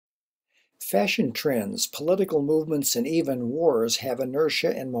Fashion trends, political movements, and even wars have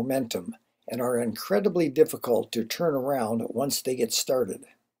inertia and momentum and are incredibly difficult to turn around once they get started.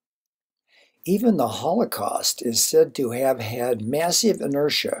 Even the Holocaust is said to have had massive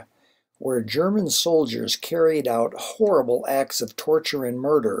inertia, where German soldiers carried out horrible acts of torture and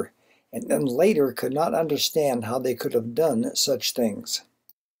murder, and then later could not understand how they could have done such things.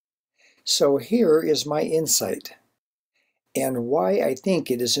 So here is my insight, and why I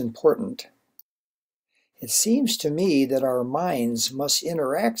think it is important. It seems to me that our minds must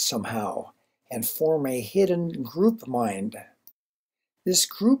interact somehow and form a hidden group mind. This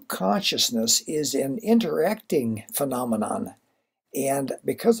group consciousness is an interacting phenomenon, and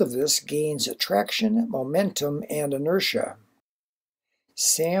because of this gains attraction, momentum, and inertia.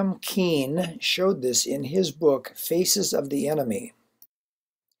 Sam Keen showed this in his book, Faces of the Enemy.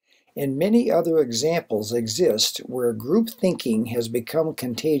 And many other examples exist where group thinking has become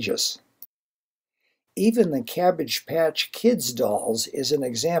contagious. Even the Cabbage Patch Kids dolls is an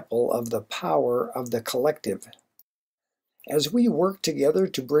example of the power of the collective. As we work together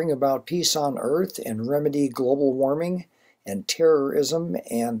to bring about peace on Earth and remedy global warming and terrorism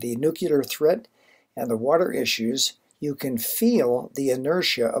and the nuclear threat and the water issues, you can feel the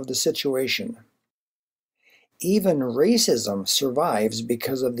inertia of the situation. Even racism survives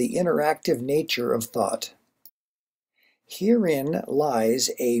because of the interactive nature of thought. Herein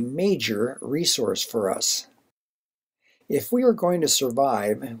lies a major resource for us. If we are going to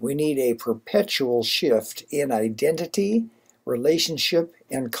survive, we need a perpetual shift in identity, relationship,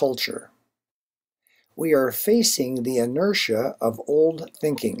 and culture. We are facing the inertia of old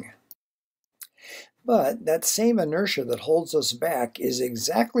thinking. But that same inertia that holds us back is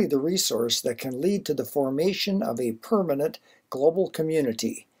exactly the resource that can lead to the formation of a permanent global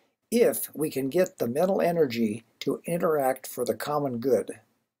community, if we can get the mental energy to interact for the common good.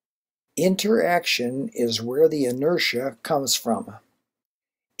 Interaction is where the inertia comes from.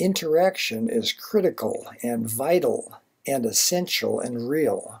 Interaction is critical and vital and essential and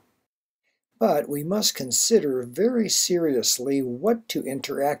real. But we must consider very seriously what to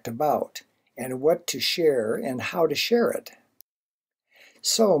interact about and what to share and how to share it.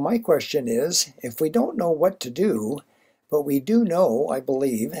 So my question is, if we don't know what to do, but we do know, I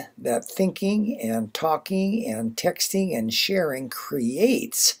believe, that thinking and talking and texting and sharing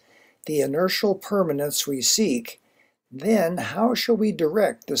creates the inertial permanence we seek, then how shall we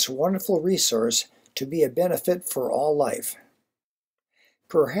direct this wonderful resource to be a benefit for all life?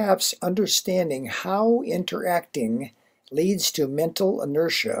 Perhaps understanding how interacting leads to mental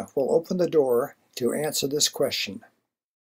inertia will open the door to answer this question.